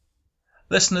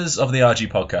Listeners of the RG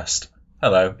podcast,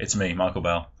 hello, it's me, Michael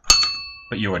Bell.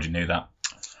 But you already knew that.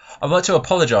 I'd like to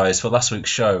apologise for last week's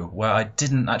show where I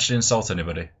didn't actually insult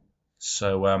anybody.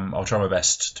 So I'll try my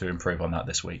best to improve on that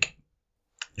this week.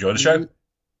 Enjoy the show.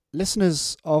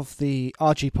 Listeners of the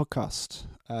RG podcast,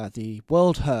 the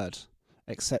world heard,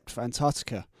 except for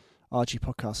Antarctica, RG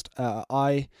podcast,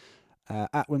 I,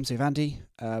 at Whimsy of Andy,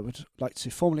 would like to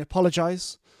formally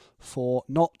apologise for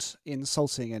not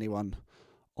insulting anyone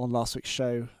on last week's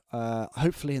show.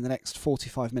 Hopefully in the next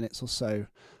 45 minutes or so,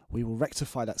 we will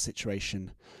rectify that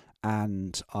situation,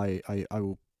 and I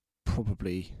will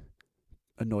probably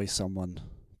annoy someone,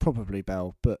 probably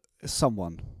Bell, but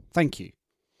someone. Thank you.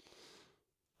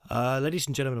 Ladies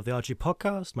and gentlemen of the RG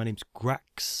podcast, my name's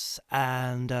Grax,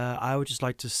 and I would just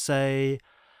like to say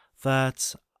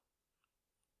that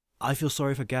I feel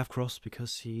sorry for Gav Cross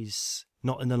because he's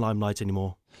not in the limelight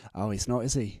anymore. Oh, he's not,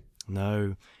 is he?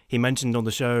 No. He mentioned on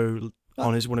the show,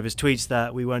 on one of his tweets,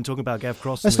 that we weren't talking about Gav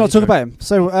Cross. Let's not talk about him.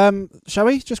 So, shall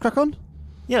we just crack on?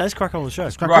 Yeah, let's crack on with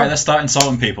the show. Right, let's start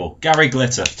insulting people. Gary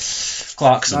Glitter.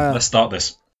 Clarkson, let's start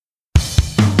this.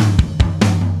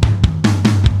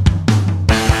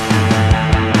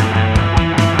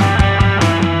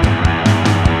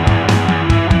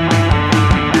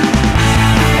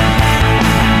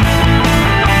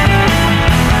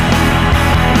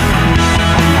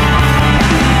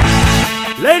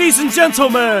 Ladies and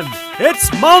gentlemen,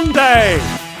 it's Monday.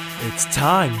 It's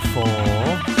time for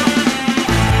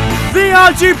the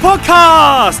RG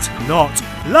Podcast, not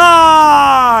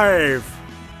live.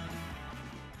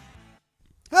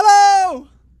 Hello!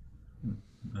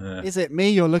 Is it me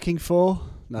you're looking for?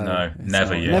 No,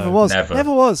 never not. you. Never was. Never.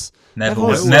 Never was. Never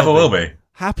was. Never will be.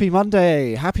 Happy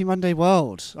Monday. Happy Monday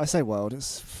world. I say world,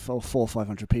 it's for 400 or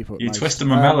 500 people at You most. twisted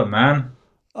my melon, man.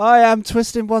 I am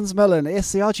twisting one's melon.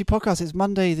 It's the RG Podcast. It's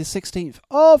Monday the 16th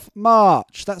of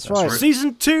March. That's right.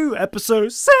 Season 2,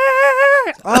 episode 6.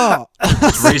 Oh.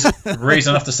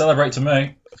 reason enough to celebrate to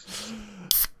me.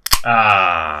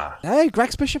 Hey,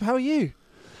 Grex Bishop, how are you?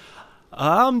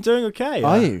 I'm doing okay.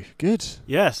 Are you? Good.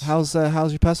 Yes. How's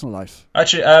your personal life?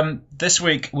 Actually, this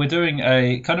week we're doing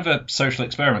a kind of a social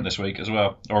experiment this week as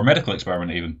well, or a medical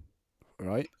experiment even.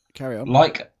 Right. Carry on.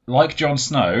 Like Jon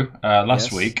Snow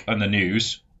last Yes. week on the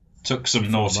news, took some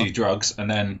naughty drugs and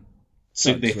then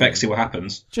see the effects, see what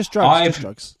happens. Just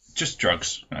drugs. Just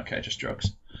drugs. Okay, just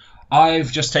drugs.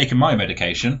 I've just taken my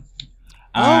medication,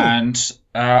 and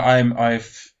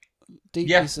I've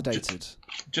Deeply sedated.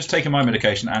 just taken my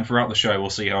medication, and throughout the show we'll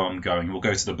see how I'm going. We'll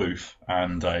go to the booth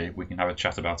and we can have a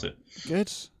chat about it.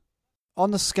 Good. On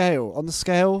the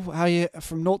scale, how you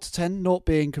from 0 to 10, 0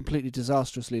 being completely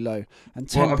disastrously low, and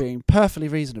 10 being perfectly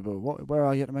reasonable. Where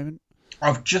are you at the moment?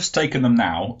 I've just taken them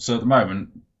now, so at the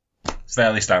moment,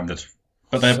 fairly standard.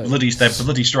 But they're bloody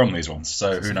strong, these ones.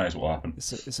 So who knows what will happen?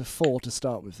 It's a 4 to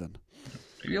start with then.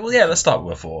 Well, yeah, let's start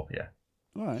with a 4. Yeah.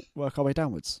 All right, work our way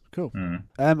downwards. Cool. Mm.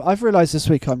 I've realised this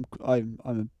week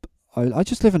I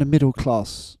just live in a middle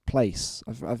class place.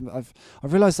 I've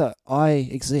realised that I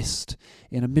exist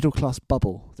in a middle class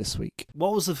bubble this week.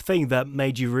 What was the thing that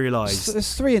made you realise?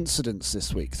 There's 3 incidents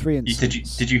this week. 3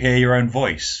 incidents. Did you hear your own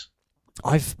voice?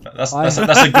 That's I've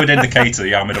a good indicator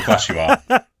how middle class you are.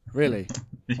 Really?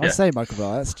 Yeah. I say, Michael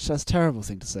Bell, that's a terrible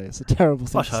thing to say. It's a terrible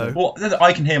thing to say. Well,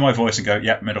 I can hear my voice and go,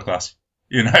 yeah, middle class.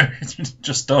 You know, it's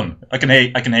just done. I can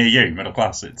hear you, middle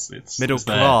class. It's middle it's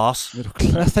class. Middle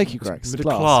class. Thank you, Greg.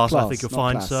 Middle class, I think you'll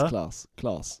find, class, sir.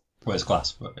 Class. Where's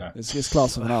class? But, yeah. It's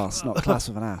class with an ass, not class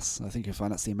with an ass. I think you'll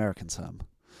find that's the American term.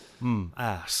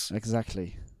 Ass.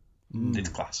 Exactly. It's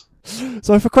class.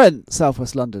 So I frequent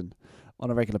Southwest London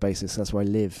on a regular basis. That's where I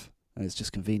live, and it's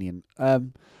just convenient.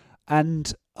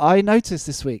 And I noticed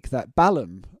this week that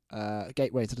Balham,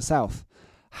 gateway to the south,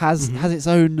 has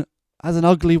an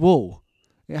ugly wall.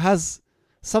 It has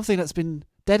something that's been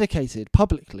dedicated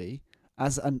publicly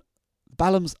as an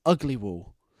Balham's ugly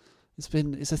wall. It's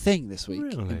a thing this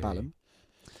week in Balham,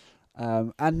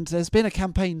 and there's been a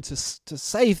campaign to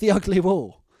save the ugly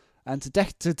wall and to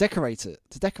decorate it.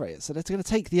 So they're going to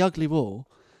take the ugly wall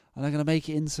and they're going to make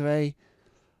it into a,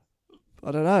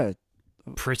 I don't know,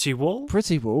 pretty wall.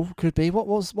 Pretty wall could be.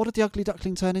 What did the ugly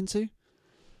duckling turn into?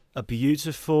 A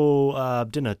beautiful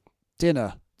dinner.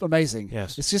 Dinner. Amazing.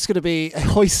 Yes. It's just going to be a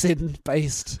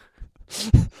hoisin-based,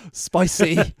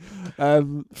 spicy,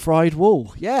 fried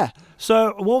wall. Yeah.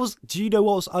 So, do you know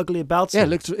what was ugly about it? Yeah,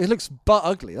 it looks butt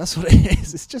ugly. That's what it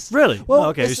is. It's just really. Well,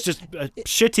 okay. It's just a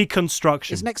shitty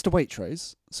construction. It's next to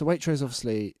Waitrose. So Waitrose,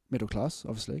 obviously middle class.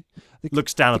 Obviously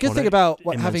looks down upon it. The good thing about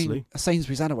having a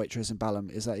Sainsbury's and a Waitrose in Balham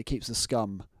is that it keeps the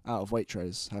scum out of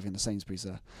Waitrose, having the Sainsbury's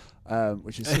there,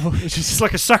 which is It's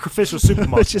like a sacrificial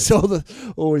supermarket. which is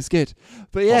always good.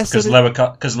 But yeah, because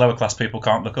lower class people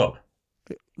can't look up.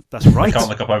 That's right. They can't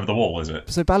look up over the wall, is it?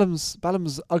 So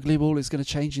Balham's ugly wall is going to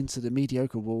change into the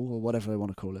mediocre wall, or whatever they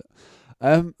want to call it.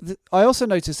 I also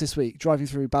noticed this week, driving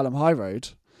through Balham High Road,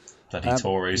 Bloody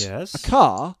Tories. Yes. a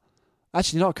car,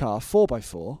 actually not a car,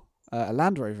 4x4, a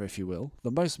Land Rover, if you will,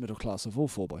 the most middle class of all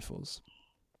 4x4s,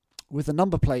 with a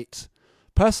number plate,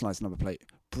 personalised number plate,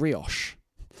 brioche,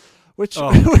 which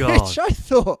Oh, which God. I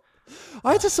thought,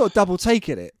 I had to sort of double take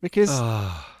in it, because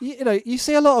you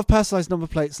see a lot of personalised number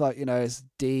plates like, it's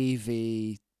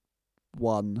DV1,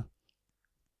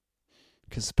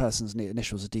 because the person's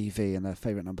initials are DV and their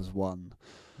favourite number's 1.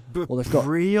 Or they've got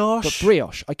brioche. But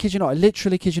brioche, I kid you not, I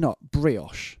literally kid you not,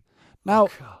 brioche. Now,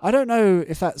 God. I don't know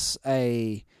if that's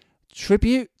a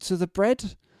tribute to the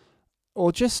bread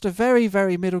or just a very,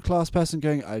 very middle-class person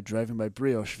going, I'm driving my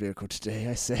brioche vehicle today,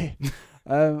 I say.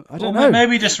 I don't know.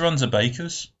 Maybe he just runs a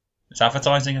baker's. It's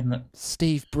advertising, isn't it?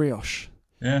 Steve Brioche.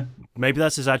 Yeah. Maybe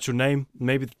that's his actual name.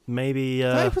 Maybe.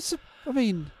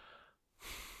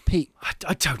 Pete.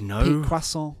 I don't know. Pete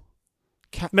Croissant.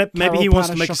 Maybe he wants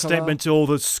to Carol make a Pan statement to all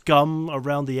the scum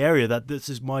around the area that this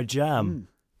is my jam.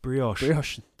 Brioche.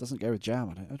 Brioche doesn't go with jam,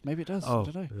 I don't. Maybe it does. Oh, I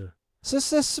don't know. yeah. So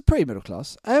it's pretty middle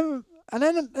class. And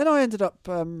then I ended up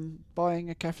buying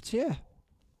a cafetiere.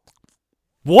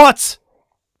 What?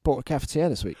 Bought a cafetiere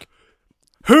this week.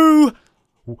 Who?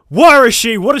 Where is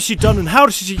she? What has she done? And how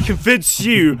does she convince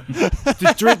you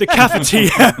to drink the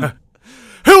cafetiere?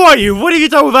 Who are you? What have you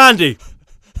done with Andy?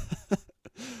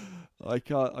 I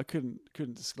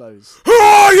couldn't disclose. Who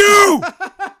are you?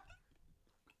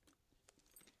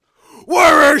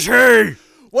 Where is he?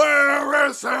 Where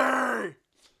is he?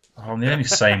 I'm the only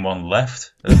sane one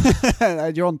left.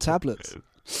 And you're on tablets.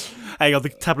 Hang on, the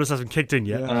tablets hasn't kicked in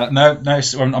yet. No,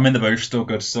 I'm in the booth. Still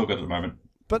good at the moment.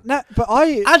 But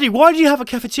I Andy, why do you have a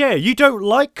cafetiere? You don't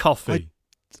like coffee.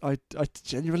 I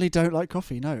genuinely don't like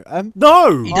coffee. No.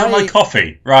 No. You don't like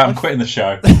coffee? Right, I'm quitting the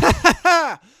show.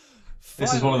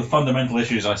 This is one of the fundamental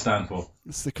issues I stand for.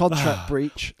 It's the contract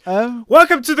breach.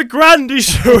 Welcome to the Grandy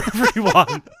Show,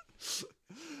 everyone.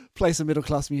 Play some middle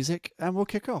class music and we'll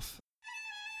kick off.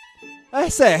 I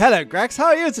say hello, Grax. How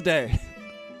are you today?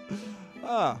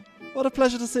 What a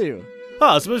pleasure to see you.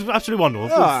 Oh, it's absolutely wonderful.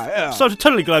 Yeah. So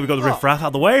totally glad we got the riff-raff out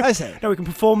of the way. I say. Now we can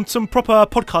perform some proper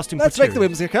podcasting Let's make the material.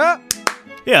 whimsical.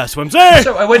 Yeah, Swimsy!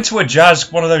 So I went to one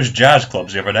of those jazz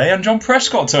clubs the other day, and John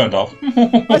Prescott turned up.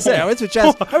 I say, I went to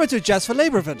a Jazz for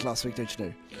Labour event last week, don't you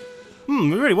know?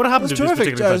 Really, what It happened was to this terrific.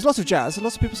 particular There's event? lots of jazz and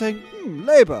lots of people saying,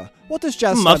 Labour. What does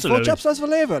jazz stand for? Absolutely. Jazz stands for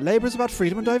Labour. Labour is about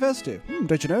freedom and diversity.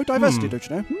 Don't you know? Diversity, don't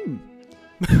you know?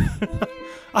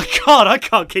 I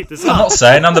can't keep this I'm up. not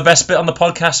saying I'm the best bit on the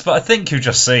podcast, but I think you've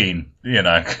just seen,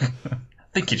 I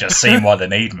think you've just seen why they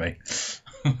need me.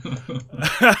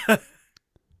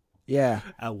 Yeah.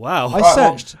 Oh, wow.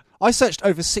 I searched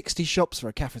over 60 shops for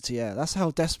a cafetiere. That's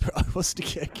how desperate I was to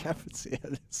get a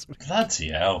cafetiere this week. Bloody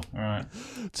hell. All right.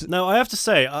 No, I have to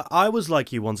say, I was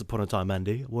like you once upon a time,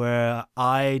 Andy, where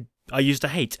I used to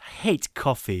hate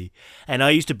coffee, and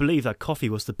I used to believe that coffee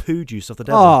was the poo juice of the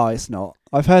devil. Oh, it's not.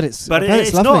 I've heard it's lovely.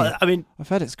 not. I mean, I've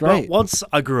heard it's great. But once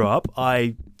I grew up,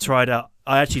 I tried out.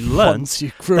 I actually learned. Once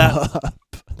you grew that- up.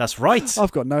 That's right.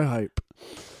 I've got no hope.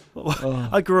 Oh.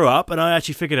 I grew up and I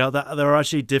actually figured out that there are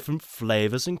actually different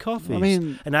flavours in coffees. I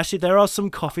mean- and actually there are some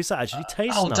coffees that actually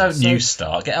taste Oh, nice. don't So- you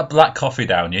start. Get a black coffee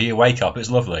down you wake up, it's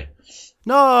lovely.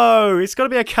 No, it's got to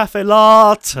be a cafe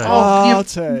latte. Oh,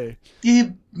 Latte.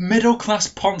 You middle-class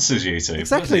ponces, you two.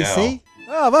 Exactly, Bloody hell. see?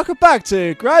 Welcome back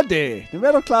to Grandy, the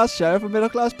middle class show for middle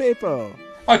class people.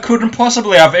 I couldn't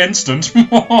possibly have instant.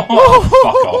 Fuck off.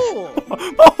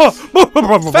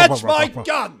 Fetch my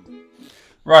gun!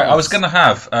 Right, I was going to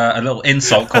have a little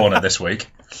insult corner this week.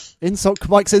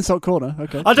 Mike's insult corner.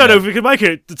 Okay. I don't know if we can make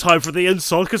it the time for the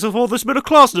insult because of all this middle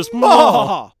classness.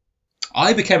 Oh,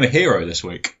 I became a hero this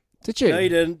week. did you? No, you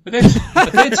didn't. I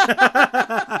did.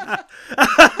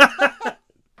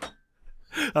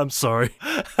 I'm sorry.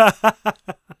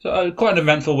 So, quite an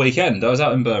eventful weekend. I was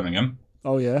out in Birmingham,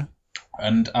 Oh yeah.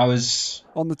 and I was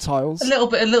On the tiles. a little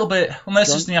bit. Well,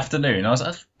 this was in the afternoon. I Were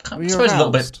you suppose a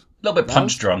little aroused? bit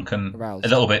punch Aroused? drunk and Aroused. a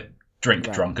little bit drink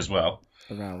Aroused. drunk as well.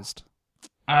 Aroused.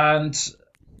 And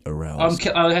Aroused.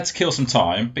 I had to kill some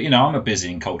time, but I'm a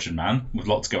busy and cultured man with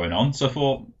lots going on. So I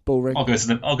thought Bull ring. I'll go to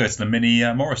the mini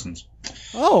Morrison's.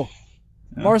 Oh,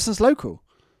 Yeah. Morrison's local.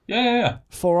 Yeah.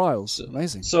 4 aisles.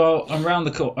 Amazing. So I'm around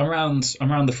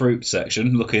the fruit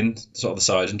section, looking sort of the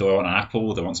sides, and do I want an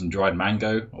apple? Do I want some dried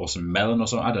mango or some melon or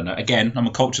something? I don't know. Again, I'm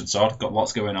a cultured sod, got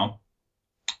lots going on.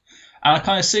 And I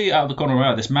kind of see out of the corner of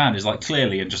my eye, this man is like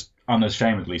clearly and just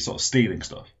unashamedly sort of stealing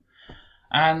stuff.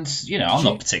 And, I'm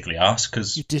not particularly arsed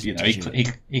because,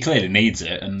 he clearly needs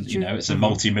it. And, it's a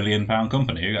multi-million-pound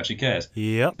company. Who actually cares?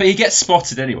 Yep. But he gets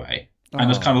spotted anyway. And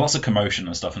there's kind of lots of commotion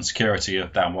and stuff, and security are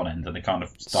down one end, and they kind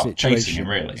of start chasing him,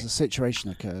 really. There's a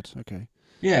situation occurred, okay.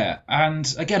 Yeah,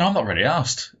 and again, I'm not really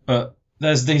asked, but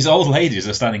there's these old ladies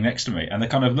that are standing next to me, and they're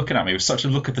kind of looking at me with such a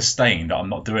look of disdain that I'm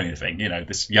not doing anything.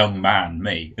 This young man,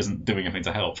 me, isn't doing anything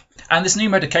to help. And this new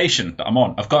medication that I'm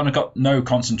on, I've got no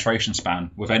concentration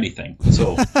span with anything at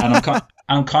all. And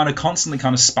I'm kind of constantly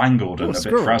kind of spangled and a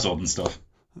bit frazzled and stuff.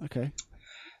 Okay.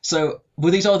 So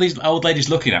with these old ladies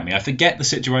looking at me, I forget the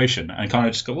situation and kind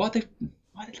of just go, why are they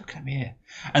looking at me here?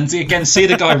 And again, see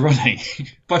the guy running.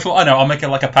 But I thought, I know, I'll make it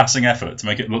like a passing effort to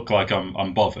make it look like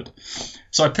I'm bothered.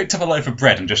 So I picked up a loaf of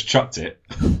bread and just chucked it.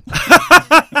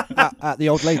 At the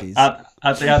old ladies? At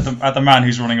the man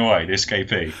who's running away, the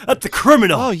escapee. At the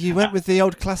criminal! Oh, you went with the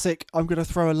old classic, I'm going to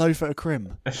throw a loaf at a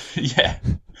crim. Yeah.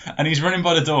 And he's running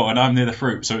by the door and I'm near the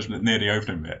fruit, so it's near the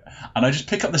opening bit. And I just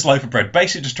pick up this loaf of bread,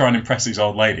 basically just try and impress these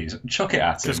old ladies, and chuck it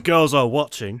at him. Because girls are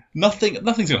watching. Nothing's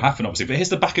going to happen, obviously, but here's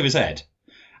the back of his head.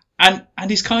 And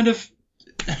he's kind of...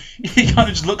 He kind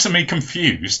of just looks at me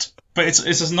confused, but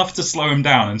it's enough to slow him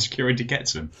down and security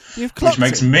gets him. Which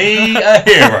makes me a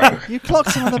hero. You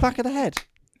clocked him on the back of the head.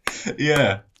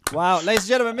 Yeah. Wow, ladies and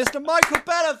gentlemen, Mr. Michael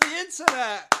Bell of the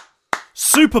internet.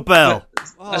 Super Bell.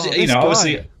 Obviously,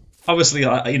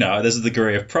 there's a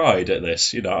degree of pride at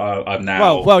this. I'm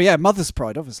now... Well, yeah, mother's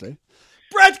pride, obviously.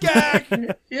 Bread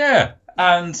gag! Yeah,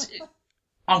 and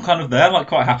I'm kind of there, like,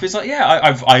 quite happy. It's like, yeah,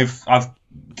 I've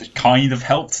kind of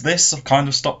helped this. I've kind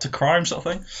of stopped a crime, sort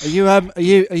of thing. Are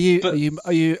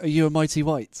you a mighty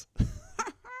white?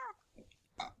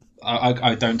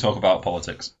 I don't talk about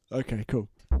politics. Okay, cool.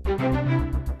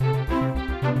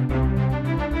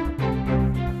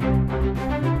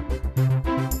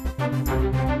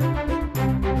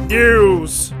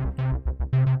 News!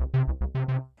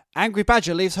 Angry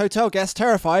badger leaves hotel guest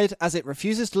terrified as it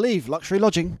refuses to leave luxury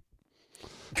lodging.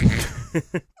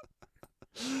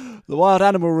 The wild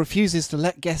animal refuses to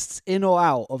let guests in or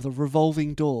out of the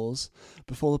revolving doors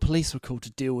before the police were called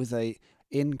to deal with a,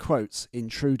 in quotes,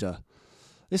 intruder.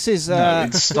 This is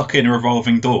it's stuck in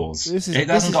revolving doors. It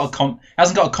hasn't got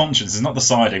a conscience. It's not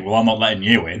deciding, well, I'm not letting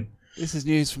you in. This is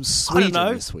news from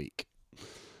Sweden this week.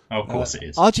 Oh, of course it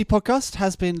is. RG Podcast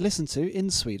has been listened to in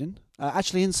Sweden,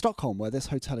 actually in Stockholm, where this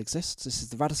hotel exists. This is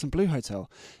the Radisson Blu Hotel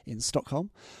in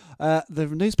Stockholm. The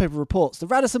newspaper reports the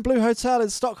Radisson Blu Hotel in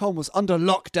Stockholm was under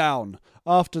lockdown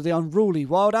after the unruly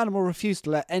wild animal refused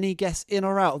to let any guests in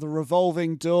or out of the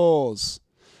revolving doors.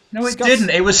 No, it didn't.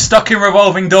 It was stuck in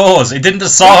revolving doors. It didn't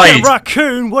decide.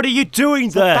 Raccoon, what are you doing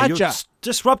there? Badger. You're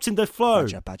disrupting the flow.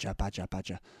 Badger.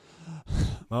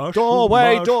 Mushroom.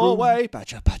 Doorway.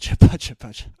 Badger.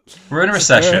 We're in a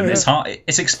recession. It's hard.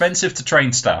 It's expensive to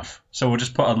train staff, so we'll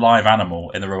just put a live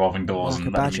animal in the revolving doors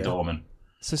and let them be doormen.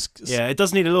 Yeah, it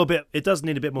does need a little bit. It does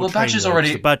need a bit more. Well, Badger's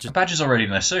already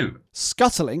in their suit.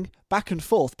 Scuttling back and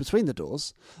forth between the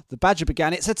doors, the badger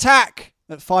began its attack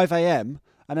at 5 a.m.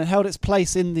 and then held its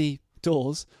place in the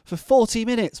doors for 40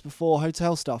 minutes before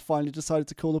hotel staff finally decided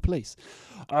to call the police.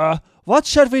 What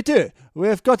shall we do?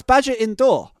 We've got badger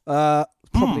indoor.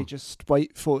 Probably just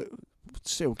wait for it.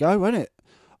 It'll go, won't it?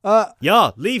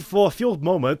 Yeah, leave for a few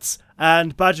moments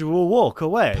and Badger will walk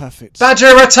away. Perfect.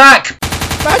 Badger attack!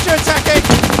 Badger attacking!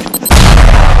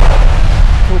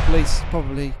 Call police.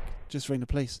 Probably just ring the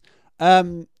police.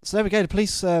 So there we go. The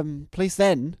police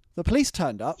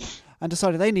turned up and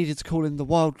decided they needed to call in the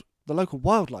local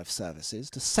wildlife services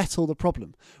to settle the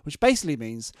problem, which basically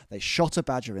means they shot a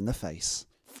badger in the face.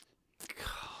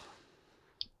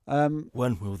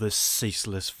 When will this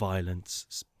senseless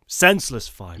violence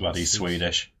Bloody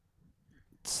Swedish.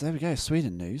 So there we go,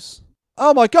 Sweden news.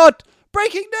 Oh my god!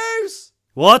 Breaking news!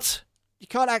 What? You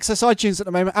can't access iTunes at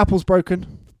the moment. Apple's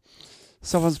broken.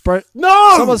 Someone's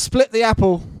No! Someone's split the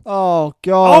Apple. Oh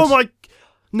god. Oh my...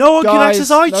 No one can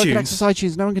access iTunes. No one can access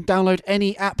iTunes. No one can download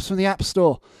any apps from the App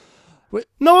Store.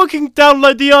 No one can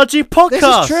download the RG podcast. This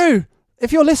is true.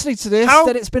 If you're listening to this,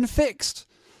 then it's been fixed.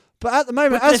 But at the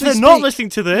moment, but as if they're speak, not listening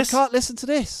to this, you can't listen to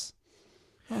this.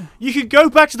 Oh. You can go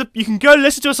back to you can go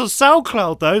listen to us on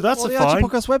SoundCloud though. That's or the fine. RG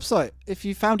Podcast website if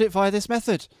you found it via this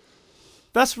method.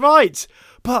 That's right.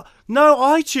 But no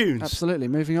iTunes. Absolutely.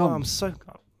 Moving on. Oh, I'm so.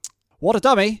 What a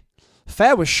dummy!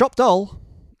 Fare was shop dull.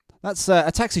 That's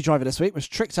a taxi driver this week was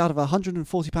tricked out of a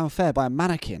 £140 fare by a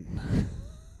mannequin.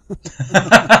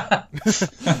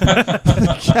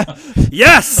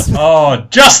 Yes! Oh,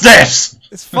 justice!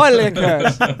 It's finally occurred.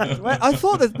 I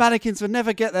thought the mannequins would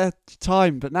never get their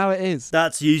time, but now it is.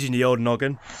 That's using the old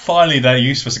noggin. Finally, they're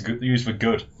used for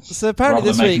good. So apparently Rather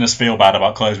this than making week, us feel bad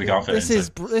about clothes we can't fit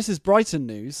into. this is Brighton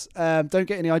news. Don't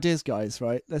get any ideas, guys.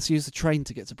 Right? Let's use the train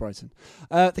to get to Brighton.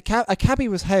 A cabbie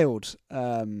was hailed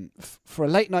for a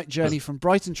late night journey from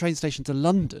Brighton train station to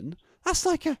London. That's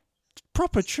like a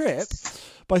proper trip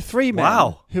by 3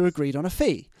 men who agreed on a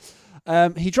fee.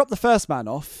 He dropped the first man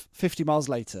off 50 miles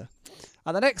later.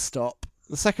 At the next stop,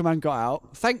 the second man got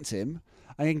out, thanked him,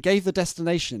 and then gave the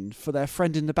destination for their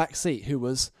friend in the back seat who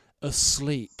was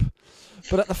asleep.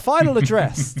 But at the final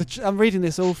address, I'm reading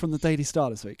this all from the Daily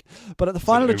Star this week, but at the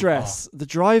final address, the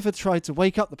driver tried to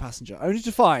wake up the passenger, only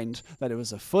to find that it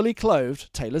was a fully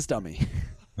clothed tailor's dummy.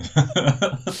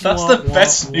 That's the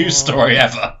best news story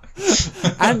ever.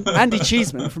 And Andy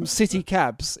Cheeseman from City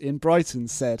Cabs in Brighton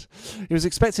said he was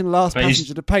expecting the last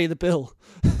passenger to pay the bill.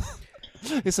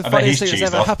 It's the funniest thing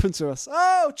that's ever happened to us.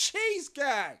 Oh, cheese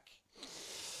gag!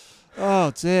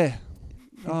 Oh dear.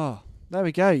 Oh, there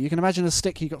we go. You can imagine the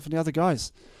stick he got from the other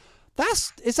guys.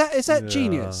 Is that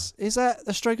genius? Is that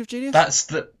a stroke of genius?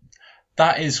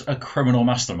 That is a criminal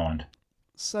mastermind.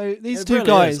 So these two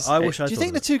guys. Do you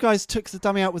think the two guys took the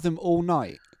dummy out with them all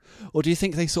night, or do you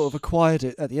think they sort of acquired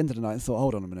it at the end of the night and thought,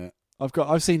 "Hold on a minute,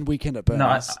 I've seen Weekend at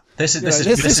Bernie's." No, this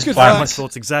is good planned. My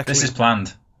thoughts exactly. This is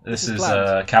planned. This is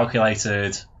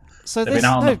calculated. So they've been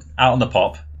out on the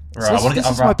pop. Right, so this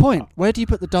is my point. Where do you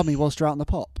put the dummy whilst you're out on the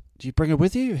pop? Do you bring it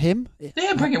with you? Him?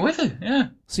 Yeah, bring it with you. Yeah.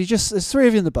 So there's 3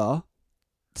 of you in the bar.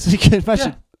 So you can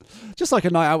imagine, just like a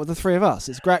night out with the 3 of us.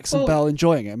 It's Grax and Bell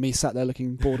enjoying it, and me sat there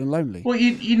looking bored and lonely. Well,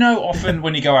 you know, often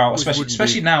when you go out,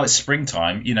 especially now it's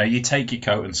springtime, you know, you take your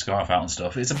coat and scarf out and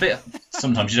stuff. It's a bit.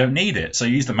 Sometimes you don't need it, so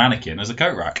you use the mannequin as a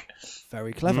coat rack.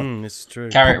 Very clever. It's true.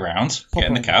 Carry it around, get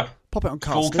in the cab. Pop it on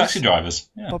casters. Call taxi drivers.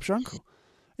 Yeah. Bob's your uncle.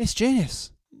 It's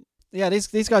genius. Yeah,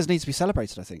 these guys need to be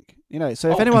celebrated, I think. You know,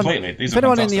 so if anyone in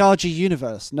the RG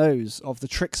universe knows of the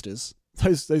tricksters,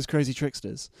 those crazy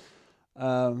tricksters,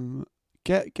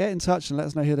 get in touch and let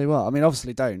us know who they were. I mean,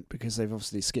 obviously don't, because they've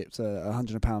obviously skipped a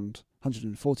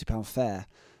 £140 fare,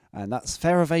 and that's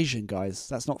fare evasion, guys.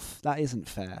 That isn't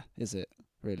fair, is it?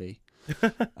 Really?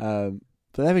 But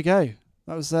there we go.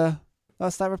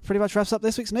 That pretty much wraps up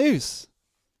this week's news.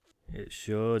 It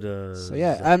sure does. So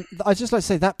yeah, I'd just like to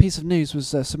say that piece of news was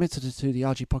submitted to the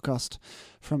RG podcast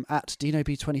from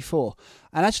 @DinoB24.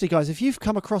 And actually, guys, if you've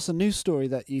come across a news story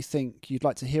that you think you'd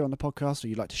like to hear on the podcast or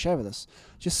you'd like to share with us,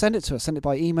 just send it to us. Send it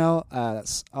by email.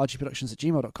 That's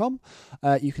rgproductions@gmail.com.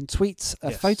 You can tweet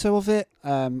a photo of it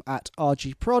at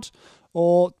rgprod,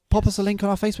 or pop us a link on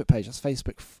our Facebook page. That's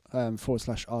Facebook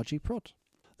 /rgprod.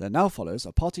 There now follows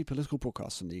a party political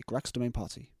broadcast from the Grax Domain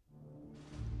Party.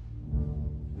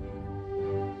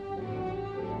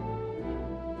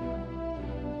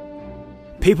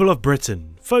 People of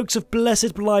Britain, folks of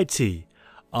blessed Blighty,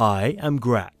 I am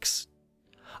Grax.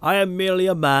 I am merely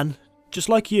a man, just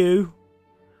like you,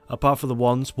 apart from the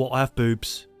ones what have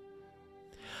boobs.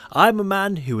 I am a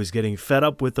man who is getting fed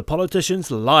up with the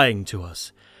politicians lying to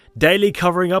us, daily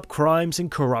covering up crimes and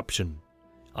corruption.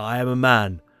 I am a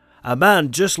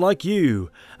man just like you,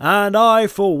 and I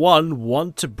for one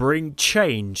want to bring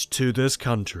change to this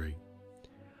country.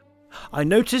 I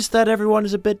notice that everyone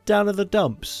is a bit down in the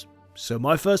dumps. So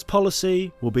my first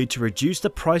policy will be to reduce the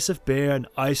price of beer and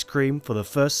ice cream for the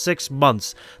first 6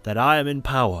 months that I am in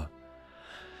power.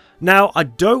 Now, I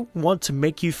don't want to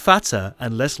make you fatter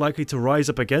and less likely to rise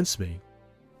up against me.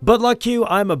 But like you,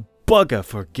 I'm a bugger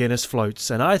for Guinness floats,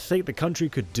 and I think the country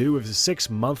could do with a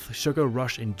 6-month sugar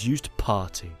rush induced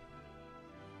party.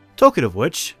 Talking of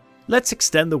which, let's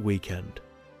extend the weekend.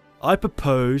 I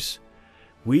propose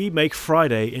we make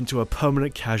Friday into a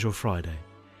permanent casual Friday.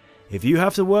 If you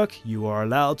have to work, you are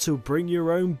allowed to bring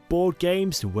your own board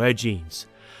games and wear jeans.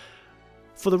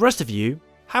 For the rest of you,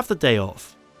 have the day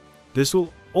off. This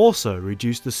will also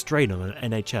reduce the strain on the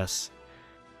NHS.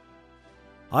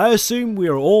 I assume we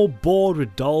are all bored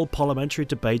with dull parliamentary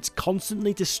debates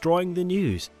constantly destroying the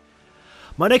news.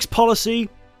 My next policy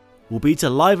will be to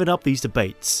liven up these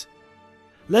debates.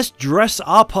 Let's dress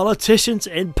our politicians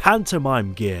in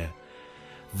pantomime gear.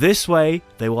 This way,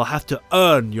 they will have to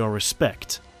earn your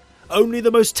respect. Only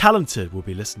the most talented will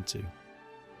be listened to.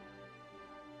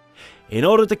 In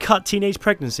order to cut teenage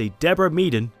pregnancy, Deborah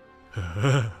Meaden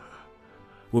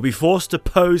will be forced to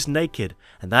pose naked,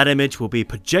 and that image will be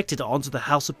projected onto the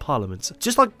House of Parliament,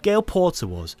 just like Gail Porter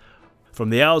was, from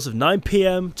the hours of 9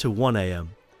 PM to 1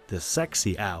 AM, the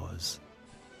sexy hours.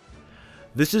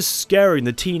 This is scaring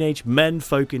the teenage men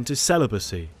folk into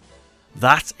celibacy.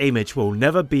 That image will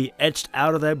never be etched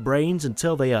out of their brains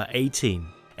until they are 18.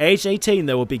 Age 18,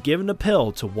 they will be given a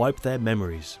pill to wipe their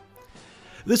memories.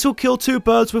 This will kill 2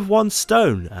 birds with 1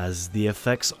 stone, as the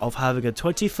effects of having a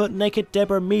 20-foot naked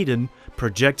Deborah Meaden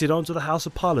projected onto the House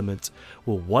of Parliament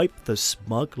will wipe the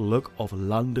smug look of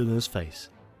Londoners' face.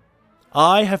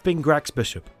 I have been Grax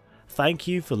Bishop. Thank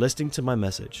you for listening to my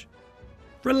message.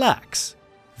 Relax.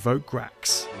 Vote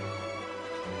Grax.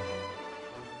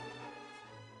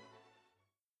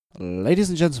 Ladies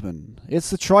and gentlemen, it's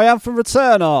the triumphant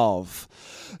return of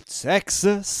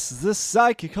Texas, the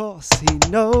psychic horse. He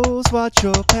knows what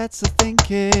your pets are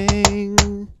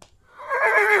thinking.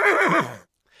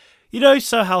 You know,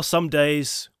 so how some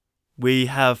days we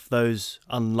have those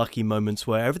unlucky moments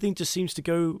where everything just seems to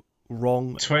go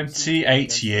wrong.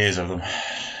 28 years of them.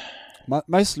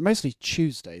 Mostly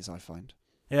Tuesdays, I find.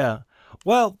 Yeah.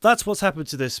 Well, that's what's happened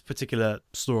to this particular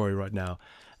story right now.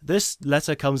 This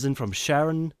letter comes in from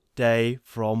Sharon Day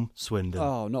from Swindon.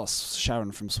 Oh, not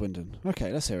Sharon from Swindon.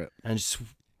 Okay, let's hear it. And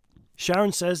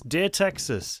Sharon says, Dear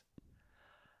Texas,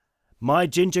 my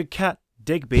ginger cat,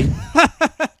 Digby.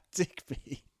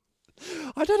 Digby.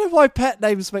 I don't know why pet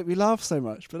names make me laugh so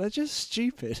much, but they're just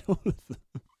stupid, all of them.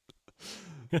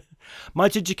 My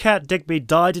ginger cat, Digby,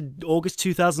 died in August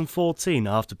 2014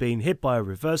 after being hit by a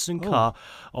reversing car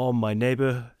on my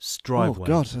neighbour's driveway.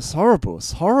 Oh, God, it's horrible.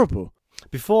 It's horrible.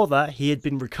 Before that, he had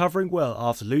been recovering well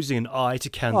after losing an eye to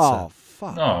cancer. Oh,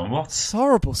 fuck. Oh, what? It's a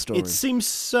horrible story. It seems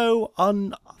so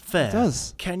unfair. It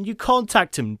does. Can you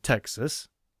contact him, Texas?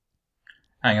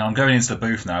 Hang on, I'm going into the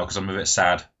booth now because I'm a bit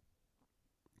sad.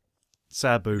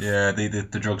 Sad booth. Yeah,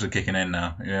 the drugs are kicking in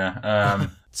now. Yeah.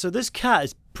 So this cat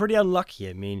is pretty unlucky.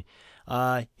 I mean,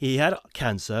 he had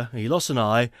cancer, he lost an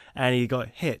eye, and he got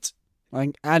hit.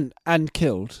 And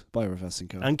killed by a reversing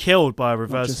car. And killed by a Not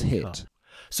just reversing hit. car.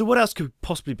 So what else could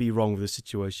possibly be wrong with this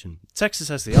situation? Texas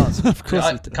has the answer. Of course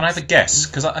it does. Can I have a guess?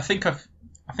 Because I think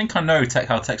I know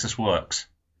how Texas works.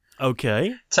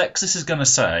 Okay. Texas is going to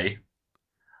say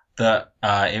that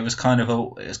it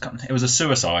was a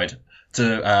suicide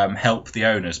to help the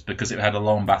owners because it had a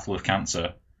long battle with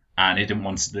cancer and it didn't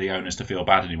want the owners to feel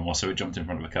bad anymore, so it jumped in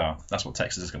front of a car. That's what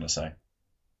Texas is going to say.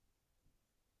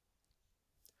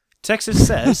 Texas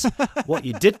says what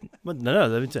you didn't. No,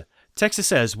 let me tell you. Texas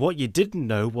says what you didn't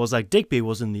know was that Digby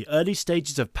was in the early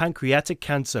stages of pancreatic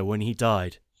cancer when he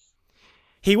died.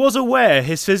 He was aware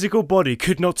his physical body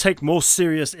could not take more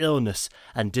serious illness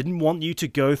and didn't want you to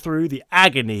go through the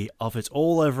agony of it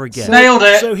all over again. Nailed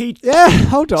it! So he, Yeah,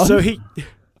 hold on. so he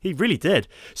really did.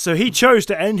 So he chose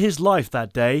to end his life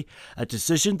that day, a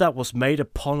decision that was made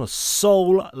upon a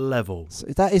soul level. So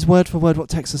that is word for word what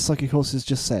Texas Psychic Horses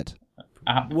just said.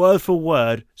 Word for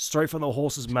word, straight from the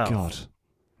horse's mouth. God.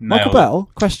 Nailed Michael it. Bell,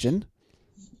 question.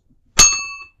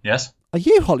 Yes? Are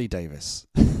you Holly Davis?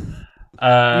 You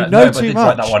know but too I did much.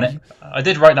 Write that one in. I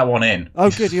did write that one in. Oh,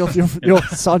 good. You're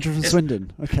Sandra from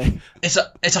Swindon. Okay. It's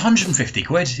 150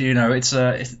 quid. You know, I used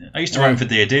to write for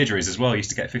Dear Deirdre's as well. I used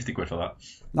to get 50 quid for that.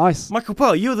 Nice. Michael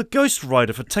Bell, you're the ghost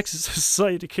rider for Texas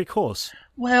Society to Kick Horse.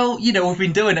 Well, you know, we've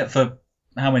been doing it for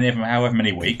however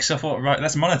many weeks. I thought, right,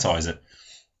 let's monetize it.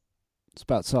 It's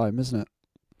about time, isn't it?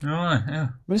 Oh, yeah.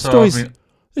 But this So, story's... I mean,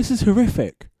 This is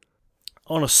horrific.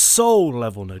 On a soul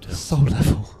level, no doubt. Soul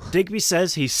level. Digby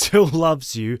says he still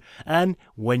loves you, and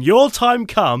when your time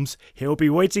comes, he'll be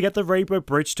waiting at the Rainbow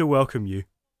Bridge to welcome you.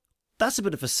 That's a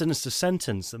bit of a sinister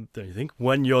sentence, don't you think?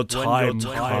 When your time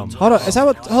comes. Hold on. Is that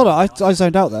what? Hold on. I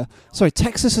zoned out there. Sorry.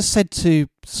 Texas has said to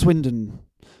Swindon,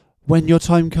 "When your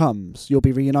time comes, you'll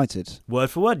be reunited." Word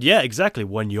for word, yeah, exactly.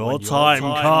 When your time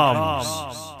comes.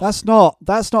 That's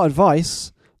not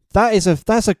advice.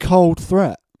 That's a cold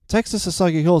threat. Texas the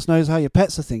Psychic Horse knows how your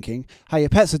pets are thinking, how your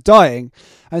pets are dying,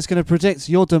 and it's going to predict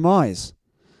your demise.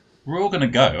 we're all going to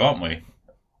go, aren't we?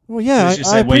 Well, yeah, Let's just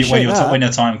I say appreciate that. when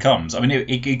your time comes. I mean,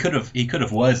 he could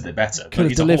have worded it better. Could have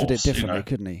he's a delivered horse, it differently, you know?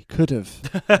 couldn't he? Could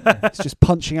have. He's just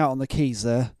punching out on the keys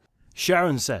there.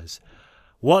 Sharon says,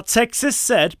 what Texas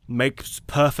said makes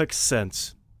perfect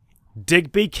sense.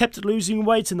 Digby kept losing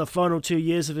weight in the final 2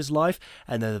 years of his life,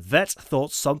 and the vet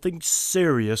thought something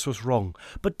serious was wrong,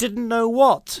 but didn't know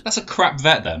what. That's a crap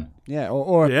vet, then. Yeah,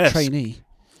 or a Yes. trainee.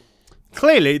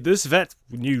 Clearly, this vet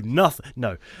knew nothing.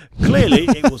 No, clearly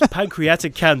it was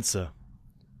pancreatic cancer.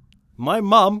 My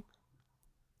mum,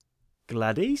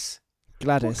 Gladys?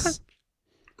 Gladys.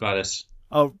 Gladys.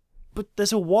 Oh, but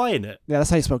there's a Y in it. Yeah, that's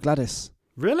how you spell Gladys.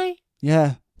 Really? Yeah.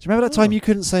 Do you remember that time Oh. you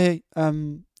couldn't say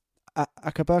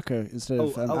Acapulco instead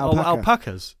of alpaca?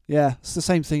 Alpacas. Yeah, it's the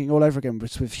same thing all over again,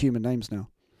 but with human names now.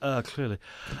 Clearly.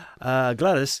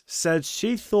 Gladys said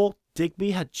she thought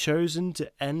Digby had chosen to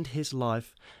end his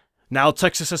life. Now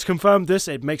Texas has confirmed this.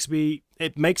 It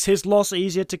makes his loss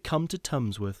easier to come to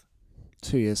terms with.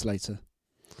 2 years later.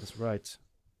 That's right.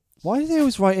 Why do they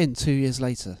always write in 2 years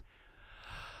later?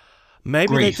 Maybe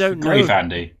Grief, they don't grief, know.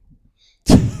 Andy.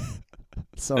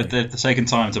 Sorry, They're taking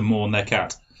time to mourn their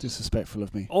cat. disrespectful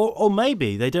of me. Or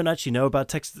maybe they don't actually know about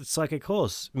Text the Psychic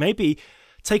Horse. Maybe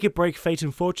Take a Break, Fate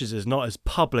and Fortunes is not as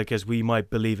public as we might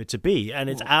believe it to be, and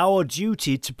it's our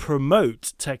duty to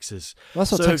promote Texas.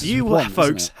 That's what So Texas if you would want,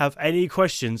 folks isn't it? have any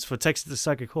questions for Text the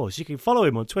Psychic Horse, you can follow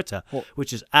him on Twitter, What?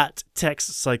 which is at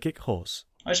Text Psychic Horse.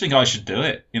 I just think I should do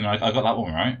it. I got that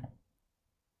one right.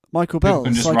 Michael People Bell,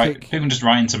 can just psychic. people can just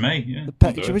write into me. Yeah, The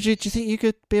I'll pet, do it. do you think you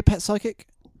could be a pet psychic?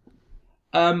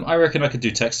 I reckon I could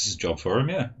do Texas's job for him.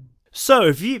 Yeah.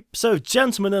 So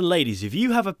gentlemen and ladies, if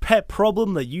you have a pet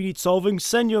problem that you need solving,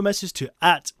 send your message to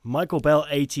at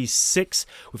MichaelBell86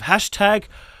 with hashtag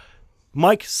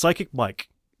Mike Psychic Mike.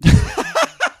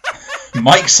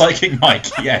 Mike Psychic Mike.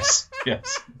 Yes.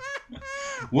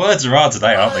 Words are hard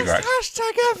today, aren't they, Greg?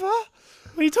 Hashtag ever.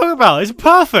 What are you talking about? It's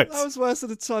perfect. That was worse than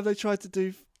the time they tried to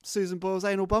do Susan Boyle's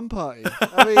anal bum party.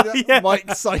 I mean, Yeah.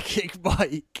 Mike Psychic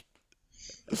Mike.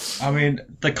 I mean,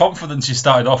 the confidence you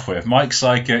started off with, Mike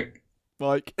Psychic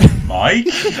Mike. Mike.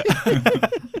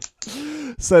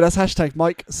 So that's hashtag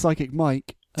Mike Psychic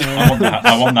Mike. I want that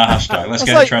hashtag. Let's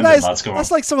get it trending, that is- lads. Come on.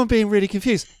 That's like someone being really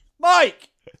confused. Mike!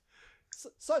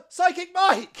 Psychic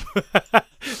Mike!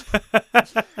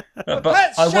 But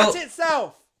Let's I shut will.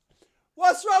 itself!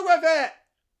 What's wrong with it?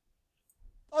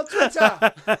 On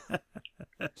Twitter!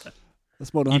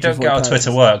 That's more than You don't get how 140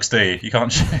 Twitter characters. works, do you? You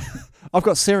can't. I've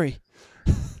got Siri.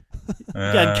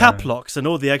 Yeah, and cap locks and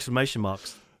all the exclamation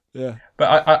marks. Yeah. But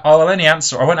I'll only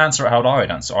answer. I won't answer it how I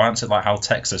would answer. I'll answer it like how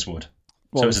Texas would.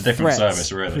 So it's a with different threats,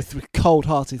 service, really. With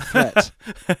cold-hearted threat.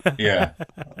 Yeah.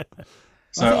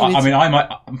 So I think you need I might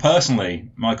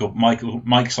personally,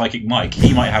 Mike Psychic Mike.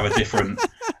 He might have a different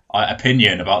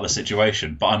opinion about the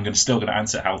situation, but I'm still going to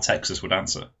answer it how Texas would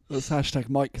answer. That's hashtag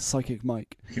Mike Psychic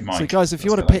Mike. Mike, So guys, if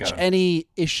you let's want to get that pitch going. any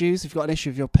issues, if you've got an issue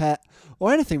with your pet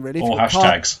or anything really, if Or you've got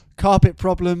hashtags. carpet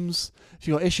problems, if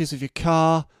you've got issues with your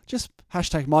car, just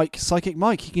hashtag Mike Psychic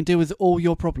Mike. He can deal with all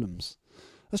your problems.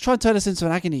 Let's try and turn this into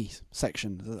an agony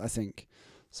section, I think.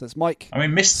 So it's Mike. I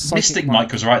mean, Psychic Mystic Mike.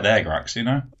 Mike was right there, Grax. You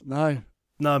know. No.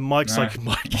 No, Mike No. Psychic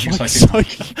Mike. Mike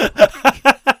Psychic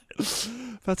Mike.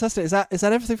 Fantastic. Is that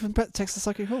everything from Texas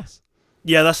Psychic Horse?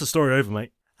 Yeah, that's the story over,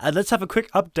 mate. And let's have a quick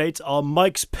update on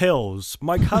Mike's pills.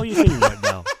 Mike, how are you feeling right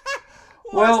now?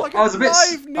 Well, it's like I was a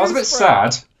bit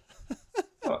sad.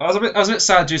 I was a bit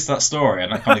sad due to that story,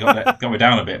 and that kind of got me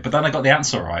down a bit. But then I got the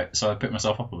answer right, so I picked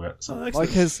myself up a bit. So, Mike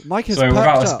has so perked we're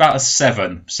up. about a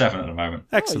seven at the moment.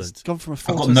 Oh, Excellent. he's gone from a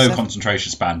 4 I've got to a no 7.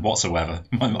 concentration span whatsoever.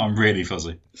 I'm really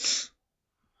fuzzy.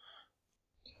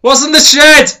 What's in the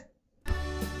shed?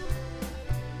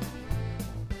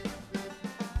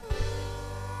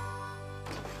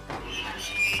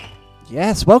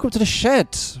 Yes, welcome to the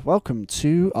shed. Welcome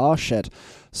to our shed.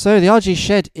 So the RG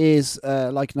shed is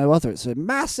like no other. It's a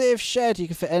massive shed. You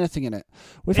can fit anything in it.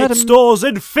 We've had It stores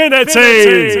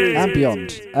infinity! and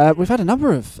beyond. We've had a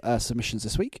number of submissions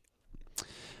this week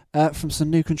from some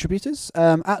new contributors.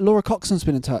 At Laura Coxon's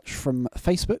been in touch from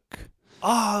Facebook.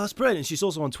 Oh, that's brilliant. She's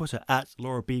also on Twitter at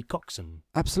Laura B. Coxon.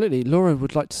 Absolutely. Laura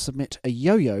would like to submit a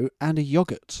yo-yo and a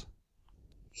yogurt.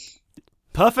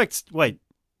 Perfect. Wait,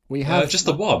 We have Just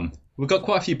the one. We've got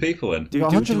quite a few people in. do got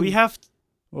we 100 have...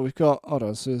 Well, we've got, hold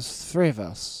on, so there's 3 of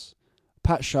us.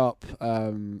 Pat Sharp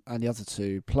and the other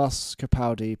 2, plus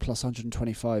Capaldi, plus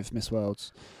 125 Miss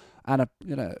Worlds. And,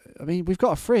 we've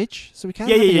got a fridge, so we can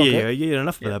have a yogurt. Yeah,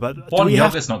 enough of that. But do One we, have,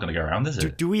 yogurt's not going to go around, is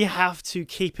it? do we have to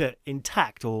keep it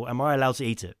intact, or am I allowed to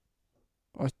eat it?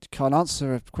 I can't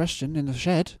answer a question in the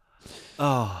shed.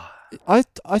 Oh, I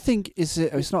think it's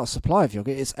not a supply of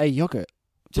yogurt, it's a yogurt.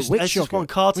 But just, which it's just yogurt? one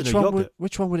carton of yogurt.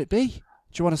 Which one would it be? Do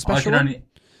you want a I special can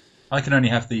one? only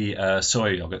have the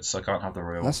soy yogurts. I can't have the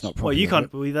real. That's not proper Well, you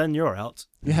yogurt. can't. Well, then you're out.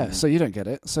 Yeah, so you don't get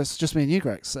it. So it's just me and you,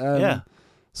 Grex. Yeah.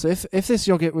 So if this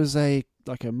yogurt was a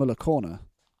Muller Corner,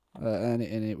 and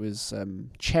it was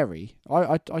cherry,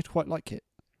 I'd quite like it.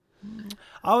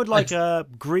 I would like a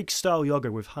Greek-style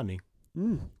yogurt with honey.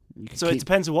 You could So it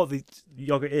depends on what the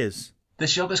yogurt is.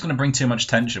 This yogurt's going to bring too much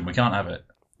tension. We can't have it.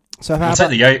 So We'll take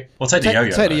the yo-yo. Take the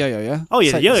though. yo-yo, yeah. Oh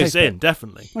yeah, the Safe- yo-yo's safe in,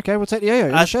 definitely. bet. Okay, we'll take the yo-yo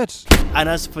in the As- shed. And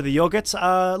as for the yogurt,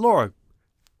 Laura,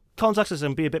 contact us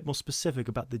and be a bit more specific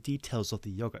about the details of the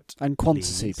yogurt. And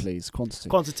quantity, please. Quantity.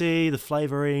 Quantity, the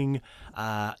flavouring,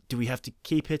 do we have to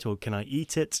keep it or can I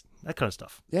eat it? That kind of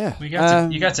stuff. Yeah. You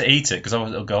get to eat it because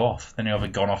it'll go off. Then you have a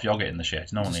gone off yogurt in the shed.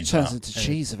 No one It needs turns that. into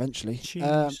cheese eventually. Cheese.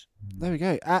 There we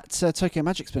go. At Tokyo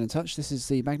Magic's been in touch. This is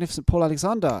the magnificent Paul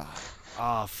Alexander.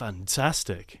 Ah,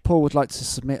 fantastic. Paul would like to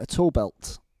submit a tool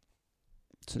belt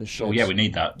to the shed. Oh yeah, we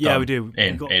need that. Yeah, Done. we do.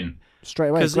 In. Straight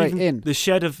away. Because Great. even In. the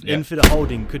shed of Yeah. Infinite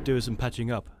Holding could do with some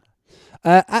patching up.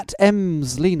 At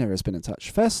Ems Lena has been in touch.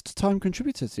 First time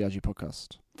contributor to the RG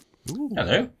podcast. Ooh,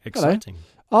 Hello. exciting.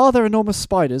 Are there enormous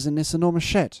spiders in this enormous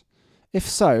shed? If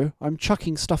so, I'm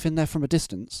chucking stuff in there from a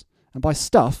distance. And by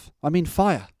stuff, I mean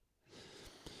fire.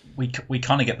 We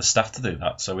kind of get the staff to do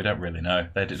that, so we don't really know.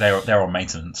 They're on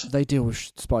maintenance. They deal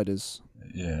with spiders.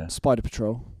 Yeah. Spider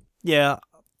Patrol. Yeah,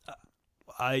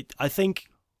 I think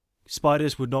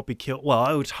spiders would not be killed. Well,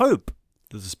 I would hope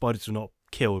that the spiders were not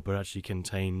killed, but actually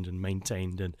contained and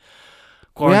maintained and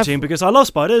quarantined. Because I love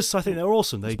spiders. I think they're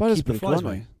awesome. They Spiders keep the are pretty flies cool,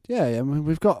 away. aren't they? Yeah. I mean,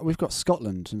 we've got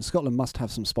Scotland, and Scotland must have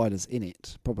some spiders in